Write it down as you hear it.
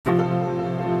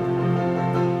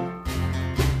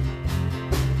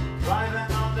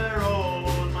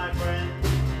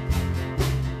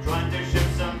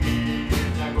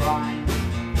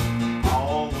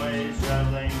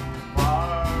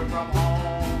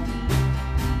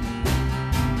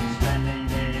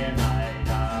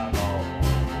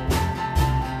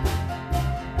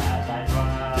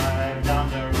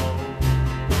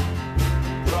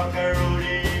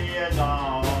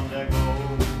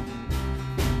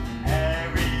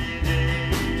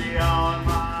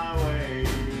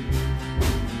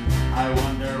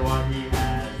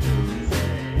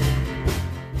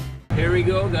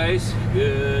guys,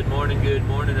 good morning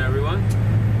everyone.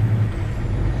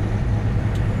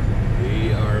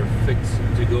 We are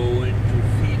fixing to go into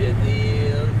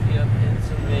Philadelphia,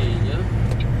 Pennsylvania.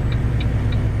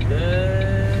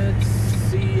 Let's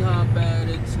see how bad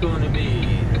it's going to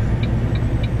be.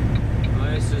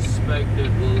 I suspect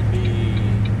it will be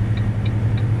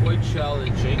quite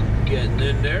challenging getting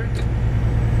in there.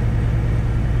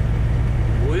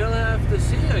 We'll have to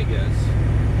see, I guess,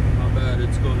 how bad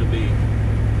it's going to be.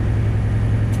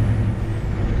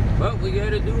 But we got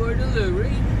to do our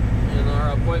delivery, and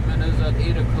our appointment is at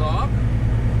 8 o'clock.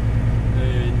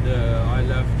 And I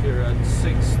left here at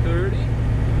 6:30,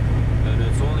 and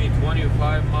it's only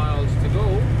 25 miles to go,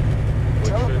 which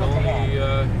should only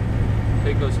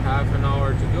take us half an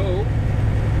hour to go.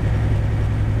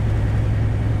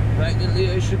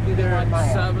 Technically, I should be there at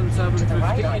 7:15. To the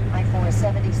right on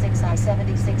I-476,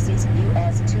 I-76 East,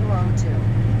 US 202.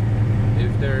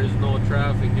 If there is no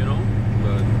traffic, you know.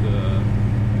 But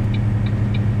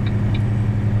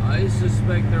I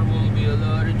suspect there will be a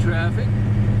lot of traffic.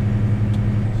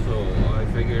 So I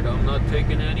figured I'm not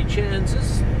taking any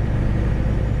chances.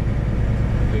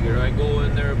 Figured I go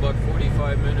in there about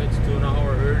 45 minutes to an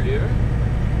hour earlier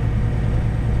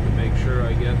to make sure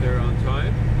I get there on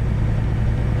time.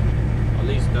 At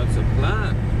least that's a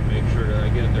plan, make sure that I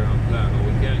get there on plan. Well,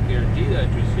 we can't guarantee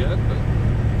that just yet, but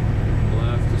we'll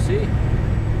have to see.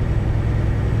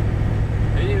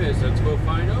 Anyways, let's go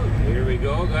find out. Here we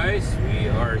go, guys. We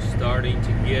are starting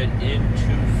to get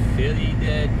into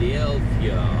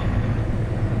Philadelphia.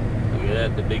 Look at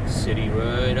that, the big city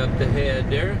right up the head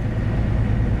there.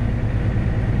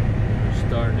 We're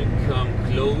starting to come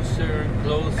closer and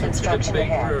closer to the big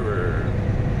river.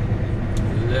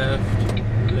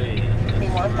 Left lane.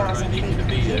 1,000 feet,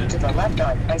 keep to the left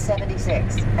on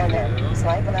I-76, and then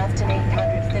swipe left in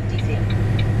 850 feet.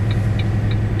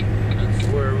 That's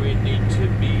where we need to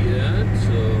be at,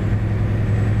 so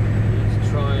let's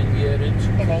try and get into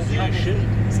in position.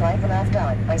 800 feet, swipe left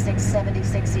on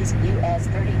I-676 East, US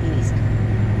 30 East.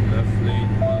 Left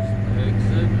lane must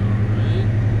exit, alright.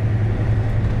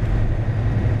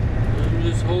 I'm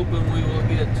just hoping we will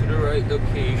get to the right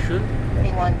location.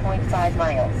 1.5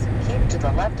 miles. Keep to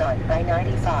the left on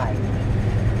I-95.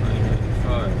 I-95,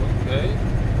 okay.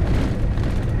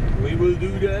 We will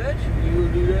do that. We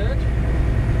will do that.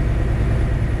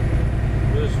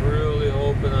 Just really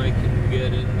hoping I can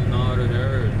get in and out of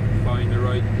there and find the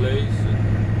right place.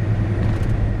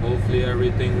 And hopefully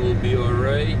everything will be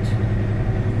alright.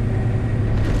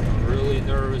 I'm really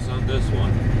nervous on this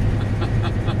one.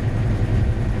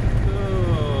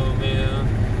 Oh, man.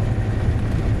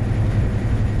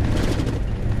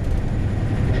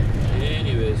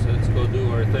 Let's go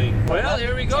do our thing. Well,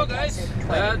 here we go, guys.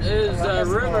 That is a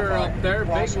river up there,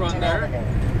 big one there.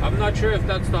 I'm not sure if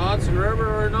that's the Hudson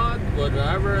River or not,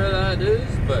 whatever that is,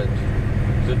 but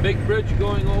there's a big bridge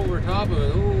going over top of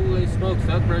it. Holy smokes,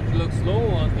 that bridge looks low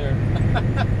on there.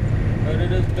 But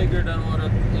it is bigger than what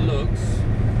it looks.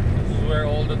 This is where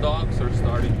all the docks are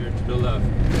starting here to the left.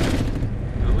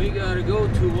 And we gotta go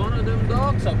to one of them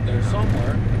docks up there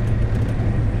somewhere.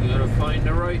 We gotta find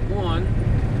the right one.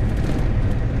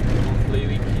 Hopefully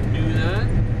we can do that.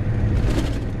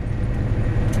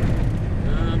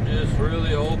 I'm just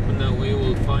really hoping that we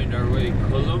will find our way.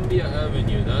 Columbia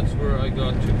Avenue, that's where I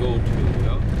got to go to.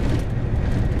 Yeah?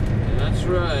 That's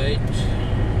right.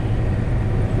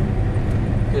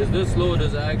 Because this load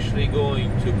is actually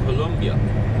going to Columbia.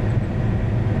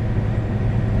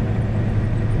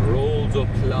 Rolls of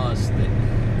plastic.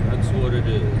 That's what it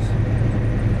is.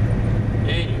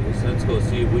 Anyways, let's go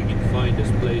see if we can find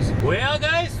this place. Well,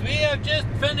 guys, we have just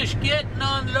finished getting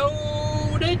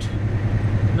unloaded.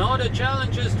 Now the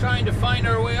challenge is trying to find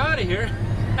our way out of here.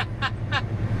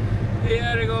 We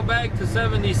had to go back to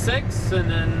 76, and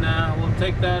then we'll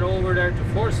take that over there to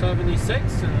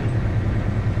 476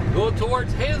 and go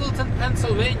towards Hazleton,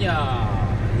 Pennsylvania.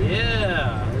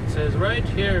 Yeah, it says right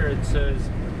here, it says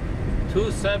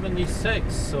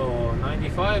 276, so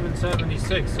 95 and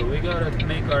 76, so we gotta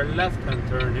make our left-hand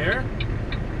turn here.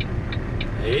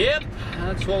 Yep,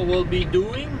 that's what we'll be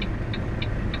doing.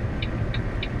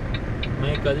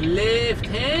 Make a left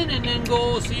hand and then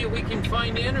go see if we can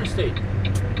find the interstate.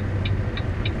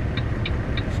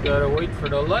 Just gotta wait for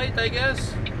the light, I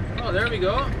guess. Oh, there we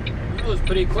go. That was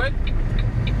pretty quick.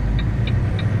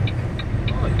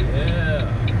 Oh yeah.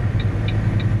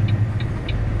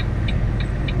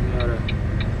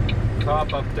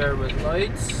 Cop up there with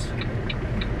lights. I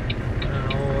don't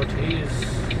know what he's...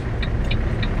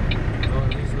 Oh,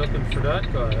 he's looking for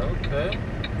that guy. Okay.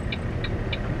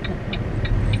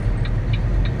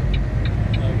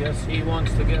 I guess he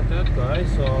wants to get that guy,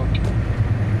 so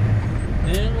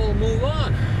and we'll move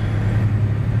on.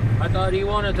 I thought he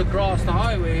wanted to cross the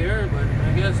highway here, but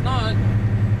I guess not.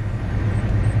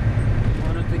 He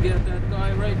wanted to get that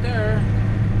guy right there.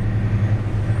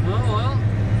 Oh well.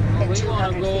 In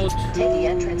 200 feet, take the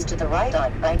entrance to the right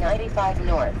on I-95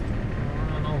 North.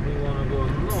 I don't know if we want to go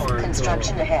north.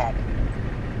 Construction ahead.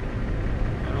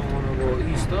 I don't want to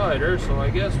go east either, so I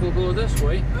guess we'll go this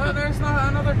way. Oh, there's not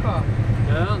another cop.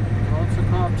 Yeah, lots of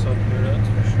cops up here, that's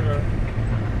for sure.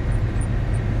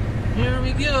 Here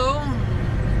we go.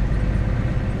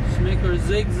 Let's make our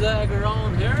zigzag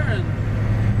around here and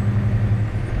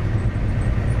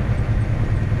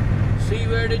see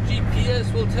where the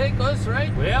GPS will take us,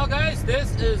 right? Well guys,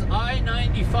 this is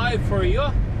I-95 for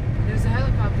you. There's a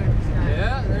helicopter in the sky.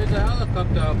 Yeah, there's a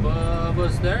helicopter above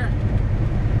us there.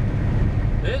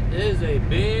 It is a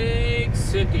big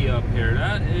city up here,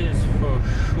 that is for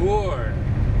sure.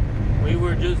 We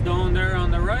were just down there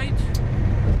on the right.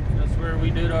 That's where we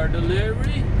did our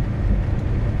delivery.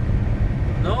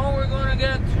 Now we're gonna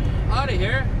get out of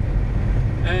here.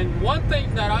 And one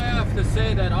thing that I have to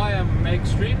say that I am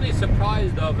extremely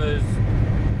surprised of is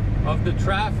of the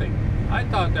traffic. I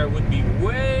thought there would be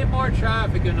way more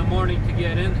traffic in the morning to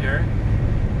get in here.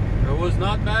 There was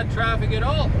not bad traffic at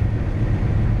all.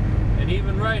 And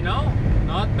even right now,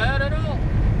 not bad at all.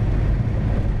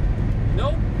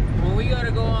 Nope. Well, we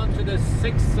gotta go on to the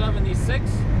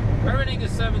 676. Everything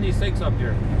is 76 up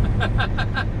here.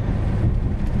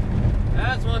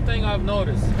 That's one thing I've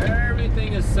noticed.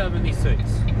 Everything is 76.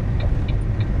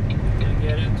 Gonna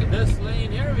get into this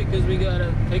lane here because we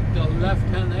gotta take the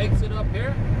left-hand exit up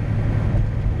here.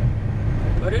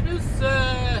 But it is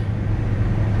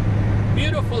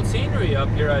beautiful scenery up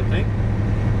here, I think.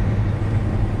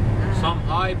 Some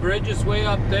high bridges way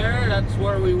up there. That's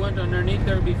where we went underneath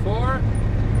there before.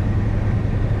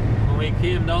 When we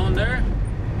came down there.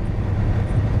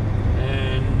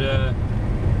 And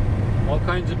all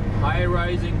kinds of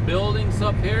high-rising buildings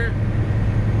up here.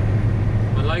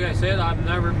 But like I said, I've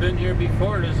never been here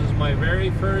before. This is my very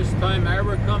first time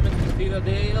ever coming to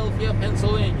Philadelphia,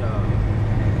 Pennsylvania.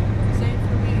 Same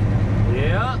for me.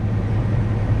 Yeah.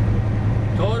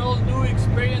 Total new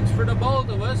experience for the both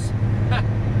of us.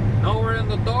 Now we're in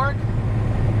the dark.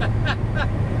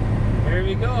 Here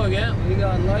we go again. We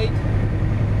got light.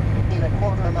 In a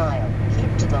quarter mile,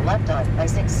 keep to the left on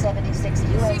I-676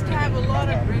 US. We seem to have a lot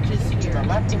of bridges keep to here. the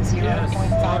left in 0.5 Yes, a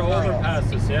lot of miles.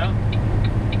 overpasses, yeah.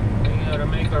 We gotta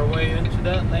make our way into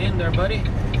that lane there, buddy.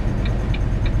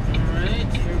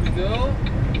 Alright, here we go.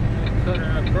 Cut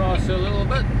her across a little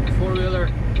bit. Four-wheeler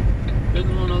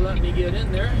didn't want to let me get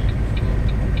in there.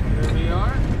 Here we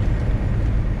are.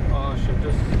 Oh shit,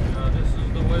 this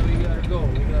is the way we gotta go.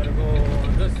 We gotta go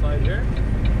on this side here.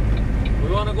 We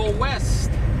want to go west.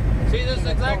 See, this is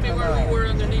exactly where we were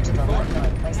underneath to the before. left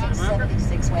on Remember?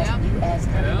 I-676 West US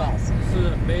 30 Yeah, West. this is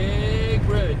a big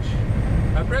bridge.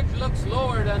 That bridge looks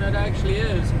lower than it actually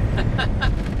is.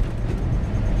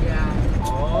 Yeah.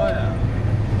 Oh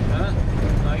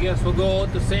yeah. I guess we'll go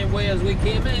out the same way as we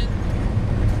came in.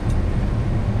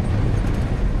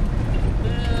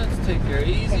 Let's take her In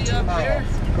easy 2 up here.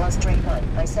 miles, go straight on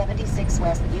I-76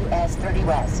 West US 30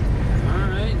 West.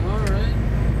 Alright.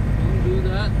 We'll do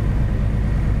that.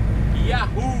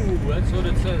 Yahoo! That's what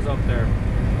it says up there.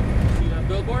 See that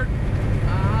billboard?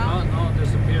 Oh, no, it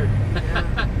disappeared.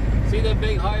 Yeah. See the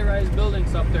big high-rise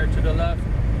buildings up there to the left?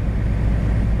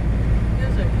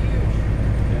 Those are huge.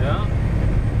 Yeah.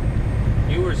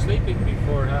 You were sleeping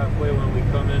before halfway when we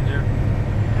come in here.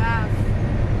 Half.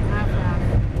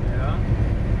 Yeah.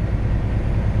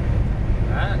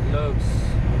 That looks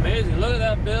amazing. Look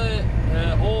at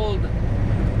that old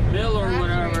mill or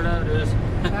whatever that is.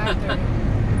 Factory.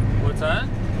 What's that?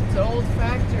 It's an old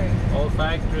factory. Old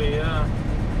factory, yeah.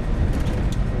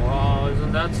 Wow,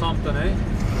 isn't that something, eh?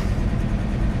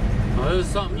 Well, this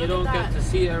is something you Look don't at get that. to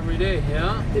see every day,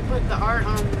 yeah? They put the art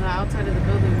on the outside of the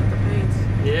building with the paints.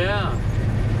 Yeah.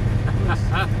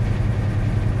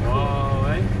 Wow,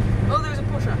 eh? Oh, there's a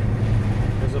Porsche.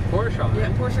 There's a Porsche, Yeah,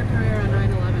 eh? Porsche Carrera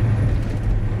 911.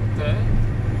 Okay.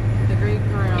 The green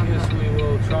car I on guess the... we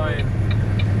will try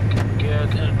and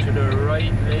get into the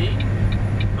right lane.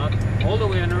 Not all the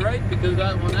way on the right because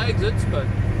that one exits, but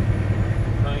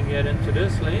try and get into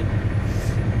this lane.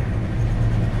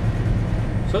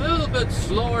 So a little bit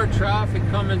slower traffic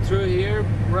coming through here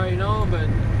right now, but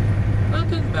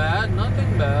nothing bad.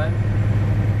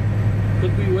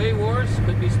 Could be way worse.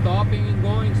 Could be stopping and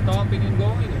going. And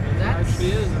it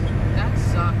actually isn't. That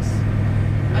sucks.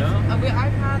 Yeah.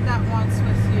 I've had that once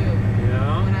with you.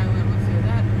 Yeah. When I went with you.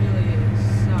 That really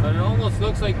sucks. But it almost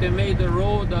looks like they made the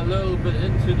road a little bit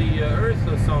into the earth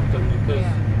or something because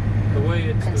Yeah. the way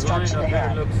it's designed Construction up here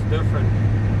ahead. looks different.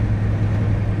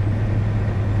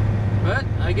 But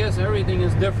I guess everything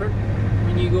is different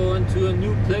when you go into a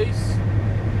new place.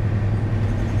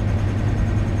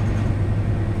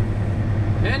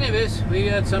 Anyways, we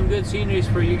got some good sceneries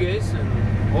for you guys, and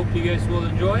hope you guys will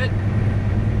enjoy it.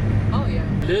 Oh yeah.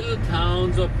 Little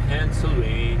towns of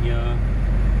Pennsylvania.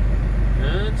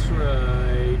 That's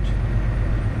right.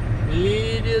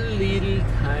 Little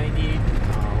tiny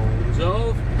towns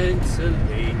of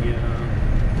Pennsylvania.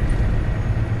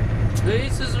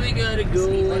 Places we gotta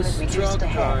go as truck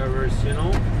drivers, you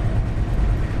know.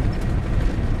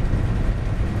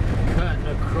 Cutting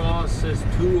across this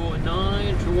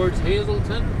 209 towards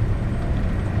Hazelton.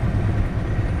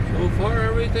 So far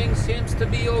everything seems to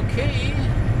be okay.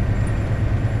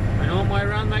 I know my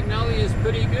round McNally is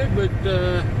pretty good, but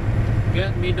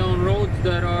getting me down roads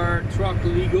that are truck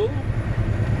legal.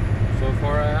 So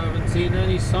far I haven't seen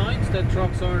any signs that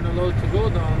trucks aren't allowed to go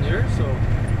down here, so.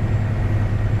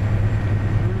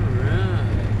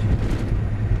 Alright.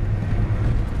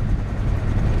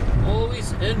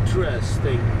 Always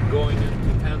interesting going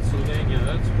into Pennsylvania,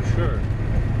 that's for sure.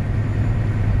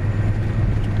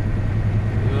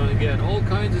 You're gonna get all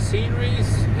kinds of sceneries,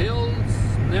 hills,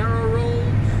 narrow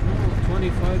roads. Oh,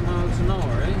 25 miles an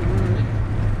hour, eh? Alright.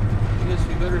 I guess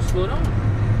we better slow down.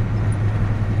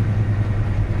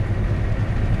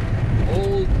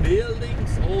 Old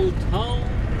buildings, old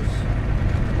towns,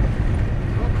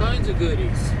 all kinds of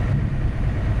goodies.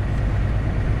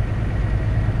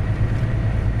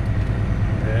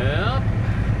 Yep.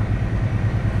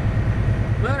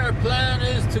 But our plan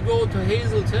is to go to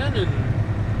Hazelton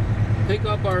and pick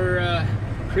up our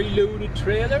preloaded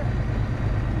trailer.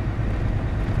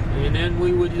 And then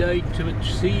we would like to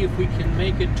see if we can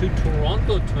make it to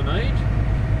Toronto tonight.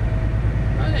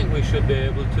 I think we should be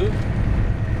able to.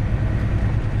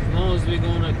 As long as we're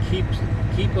gonna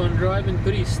keep on driving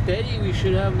pretty steady, we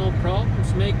should have no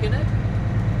problems making it.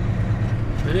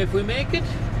 And if we make it,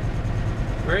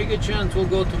 very good chance we'll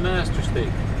go to Master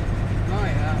Stake. Oh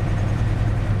yeah.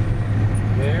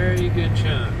 Very good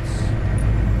chance.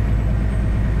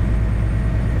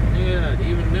 Yeah,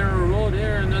 even narrow road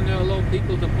there, and then they'll allow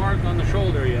people to park on the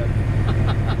shoulder yet.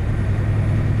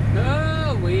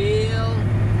 Oh, well.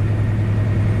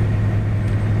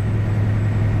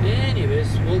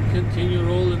 Anyways, we'll continue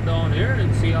rolling down here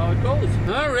and see how it goes.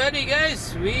 Alrighty,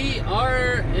 guys, we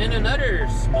are in another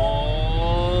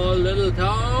small little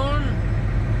town.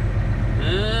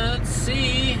 Let's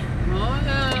see. Oh,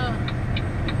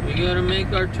 yeah. We gotta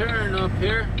make our turn up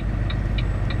here.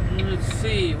 Let's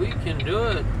see, we can do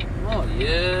it. Oh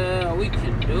yeah, we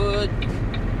can do it.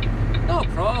 No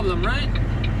problem, right?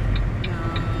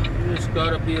 You just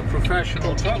gotta be a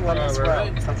professional truck driver,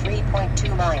 right? For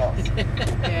 3.2 miles.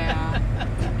 Yeah.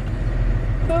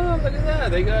 Oh, look at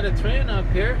that. They got a train up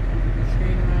here.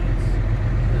 Train rides.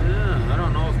 Yeah, I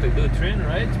don't know if they do train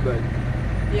rides, but...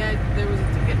 Yeah, there was a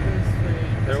ticket for.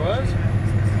 There was? Train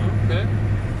rides. Okay.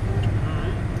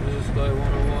 Alright. Does this guy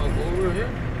want to walk over here?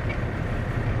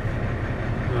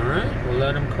 Alright, we'll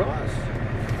let him cross.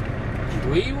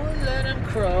 We will let him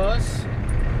cross.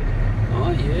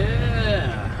 Oh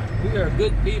yeah. We are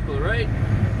good people, right?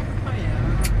 Oh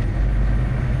yeah.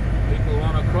 People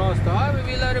want to cross the highway,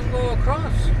 we let him go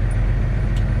across.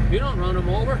 You don't run him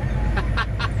over.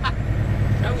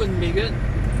 That wouldn't be good.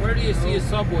 Where do you see a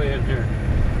subway in here?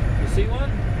 You see one?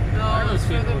 No, I don't it's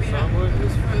see further no behind. subway. It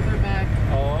was further back.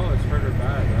 Oh, it's further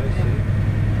back, I see.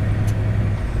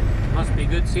 Must be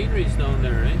good sceneries down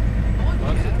there, eh? Oh,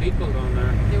 Lots yeah. of people down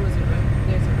there.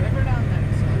 There's a river down there.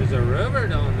 So. There's a river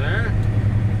down there.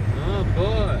 Oh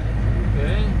boy.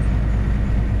 Okay.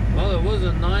 Well, it was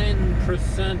a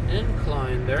 9%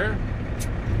 incline there.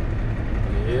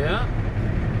 Yeah.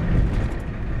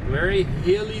 Very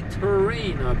hilly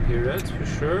terrain up here, that's for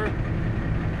sure.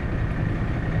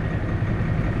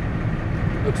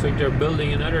 Looks like they're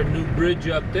building another new bridge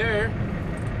up there.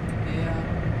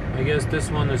 Yeah. I guess this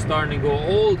one is starting to go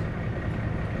old.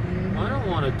 I don't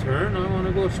want to turn, I want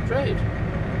to go straight.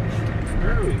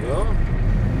 There we go.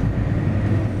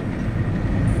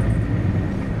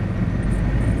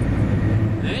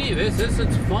 Anyways, this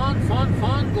is fun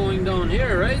going down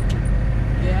here, right?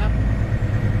 Yeah.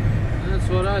 That's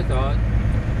what I thought.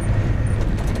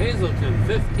 Hazelton,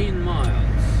 15 miles.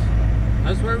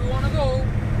 That's where we want to go.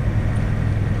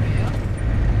 Yeah.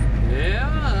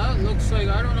 Yeah, that looks like,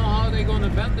 I don't know how they're going to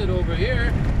bend it over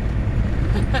here.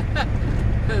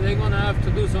 They're going to have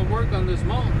to do some work on this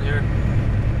mountain here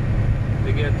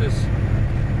to get this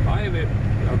highway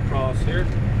across here.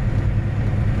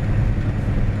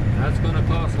 That's going to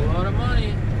cost a lot of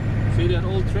money. See that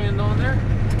old train down there?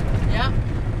 Yeah.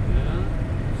 Yeah,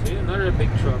 See, another big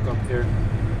truck up here.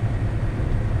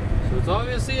 So it's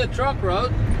obviously a truck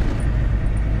route.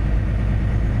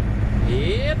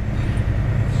 Yep.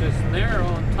 It's just narrow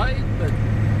and tight, but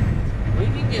we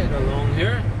can get along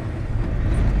here.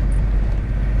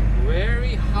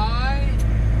 Very high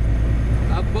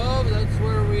above, that's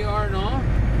where we are now.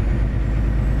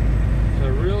 It's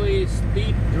a really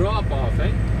steep drop off,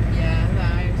 eh? Yeah,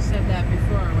 I said that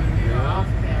before when we were off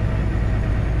camera.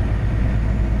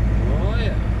 Oh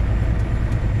yeah.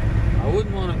 I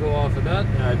wouldn't want to go off of that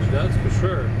edge, that's for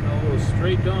sure. I'll go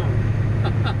straight down.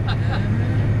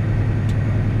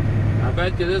 I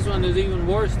bet you this one is even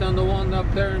worse than the one up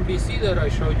there in BC that I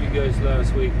showed you guys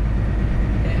last week.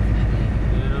 Definitely.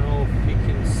 I don't know if you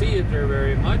can see it there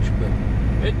very much, but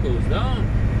it goes down.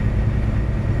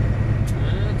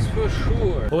 That's for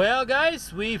sure. Well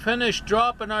guys, we finished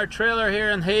dropping our trailer here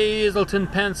in Hazleton,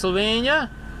 Pennsylvania.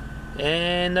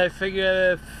 And I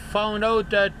found out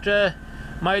that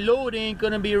my load ain't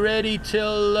gonna be ready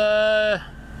till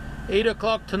 8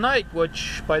 o'clock tonight,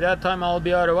 which by that time I'll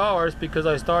be out of hours because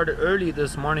I started early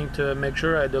this morning to make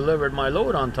sure I delivered my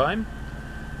load on time.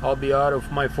 I'll be out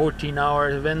of my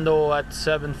 14-hour window at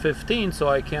 7:15, so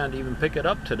I can't even pick it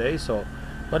up today. So,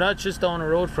 but that's just down the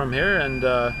road from here, and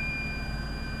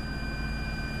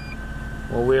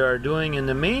what we are doing in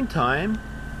the meantime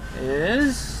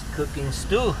is cooking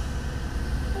stew.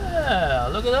 Yeah,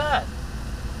 look at that.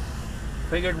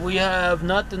 Figured we have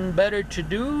nothing better to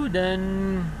do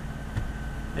than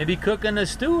maybe cooking a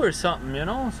stew or something, you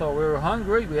know. So we were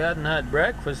hungry, we hadn't had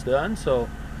breakfast done, so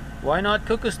why not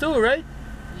cook a stew, right?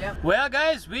 Yep. Well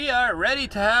guys, we are ready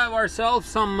to have ourselves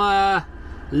some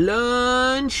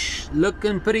lunch.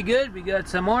 Looking pretty good. We got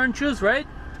some oranges, right?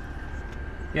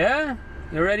 Yeah?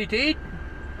 You ready to eat?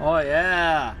 Oh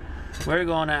yeah. We're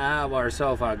gonna have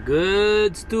ourselves a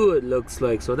good stew, it looks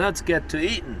like. So let's get to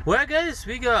eating. Well guys,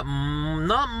 we got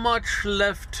not much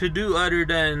left to do other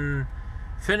than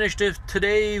finish this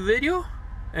today video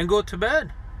and go to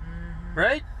bed.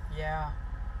 Right? Yeah.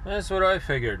 That's what I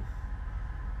figured.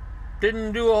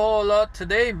 Didn't do a whole lot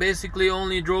today. Basically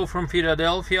only drove from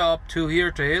Philadelphia up to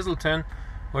here to Hazleton,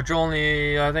 which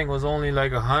I think was only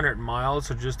like 100 miles,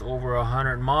 so just over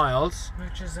 100 miles.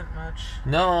 Which isn't much.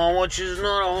 No, which is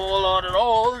not a whole lot at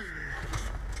all.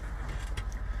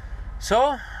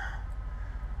 So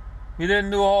we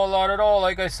didn't do a whole lot at all.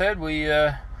 Like I said, we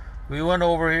went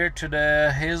over here to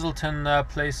the Hazleton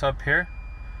place up here,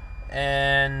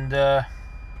 and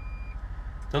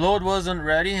the load wasn't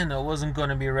ready, and it wasn't going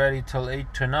to be ready till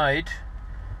 8 tonight.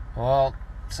 Well,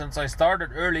 since I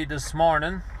started early this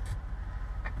morning,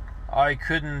 I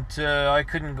couldn't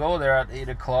go there at 8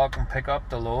 o'clock and pick up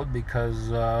the load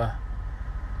because of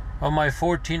my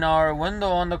 14-hour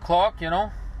window on the clock, you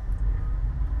know.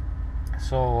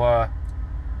 So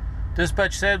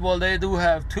dispatch said, well, they do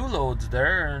have 2 loads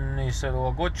there, and he said,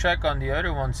 well, go check on the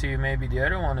other one, see maybe the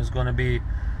other one is going to be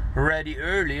ready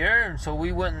earlier. And so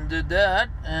we went and did that,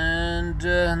 and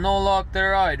no luck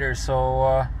there either.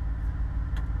 So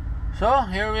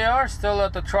here we are, still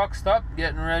at the truck stop,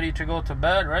 getting ready to go to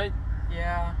bed, right?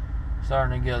 Yeah.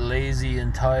 Starting to get lazy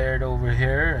and tired over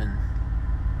here, and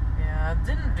yeah, I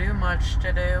didn't do much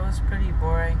today. It was pretty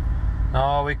boring.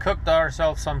 no, we cooked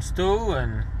ourselves some stew,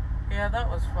 and Yeah, that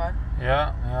was fun.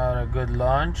 yeah, we had a good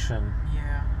lunch, and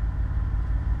Yeah.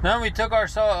 then I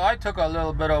took a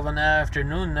little bit of an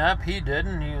afternoon nap. He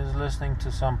didn't. He was listening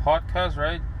to some podcast,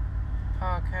 right?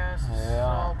 Podcasts, Yeah.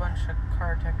 a whole bunch of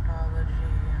car technology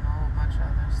and a whole bunch of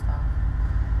other stuff.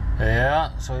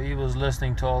 Yeah, so he was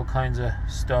listening to all kinds of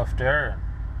stuff there.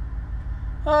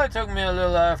 Oh, it took me a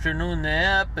little afternoon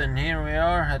nap, and here we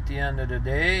are at the end of the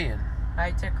day. And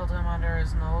I tickled him under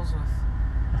his nose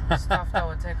with stuff that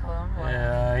would tickle him. But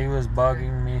yeah, he was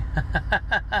bugging me.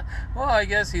 Well, I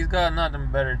guess he's got nothing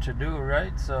better to do,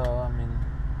 right? So, I mean,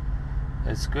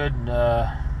 it's good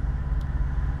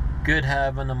good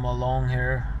having him along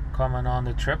here, coming on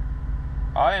the trip.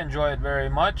 I enjoy it very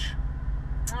much.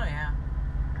 Oh yeah.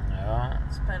 Yeah.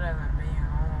 It's better than being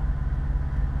home.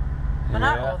 But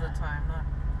not all the time. Not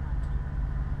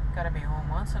gotta be home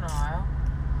once in a while.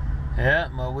 Yeah,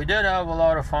 but we did have a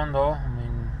lot of fun though. I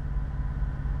mean,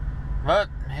 but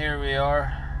here we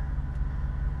are,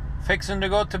 fixing to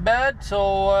go to bed,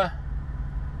 so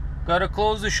gotta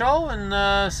close the show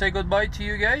and say goodbye to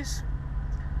you guys.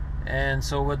 And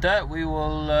so with that, we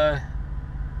will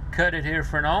cut it here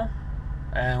for now,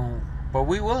 but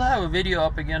we will have a video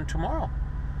up again tomorrow.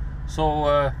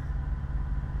 So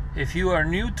if you are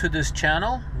new to this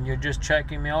channel and you're just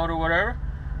checking me out or whatever,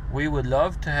 we would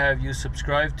love to have you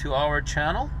subscribe to our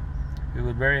channel. We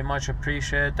would very much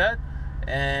appreciate that.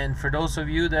 And for those of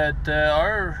you that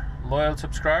are loyal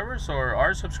subscribers or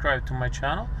are subscribed to my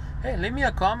channel, hey, leave me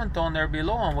a comment on there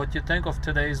below on what you think of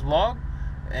today's vlog,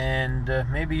 and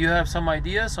maybe you have some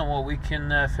ideas on what we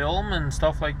can film and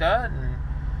stuff like that.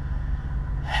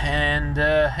 And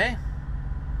hey,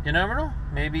 you never know,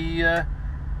 maybe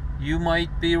you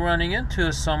might be running into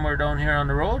us somewhere down here on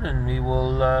the road, and we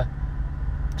will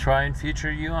try and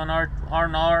feature you on our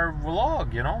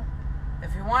vlog, you know.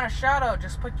 If you want a shout out,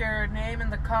 just put your name in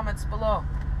the comments below.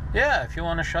 Yeah, if you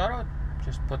want a shout out,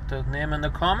 just put the name in the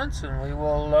comments, and we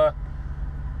will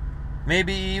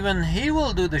maybe even he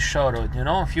will do the shout out, you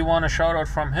know, if you want a shout out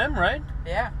from him, right?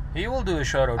 Yeah. He will do a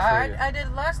shout out for you. I did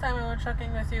it last time we went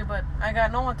trucking with you, but I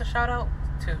got no one to shout out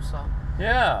to, so.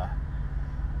 Yeah.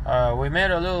 We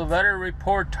made a little weather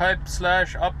report type /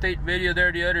 update video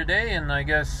there the other day, and I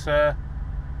guess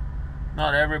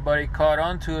not everybody caught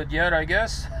on to it yet, I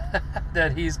guess,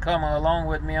 that he's coming along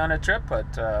with me on a trip.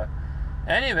 But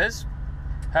anyways,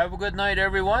 have a good night,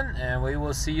 everyone, and we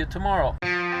will see you tomorrow.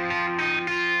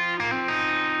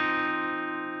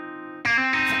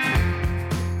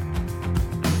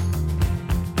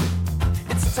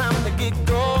 It's time to get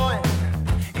going.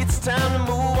 It's time to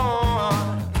move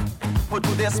on. Put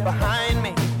this behind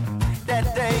me.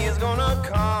 That day is gonna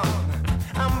come.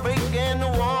 I'm breaking the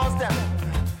wall.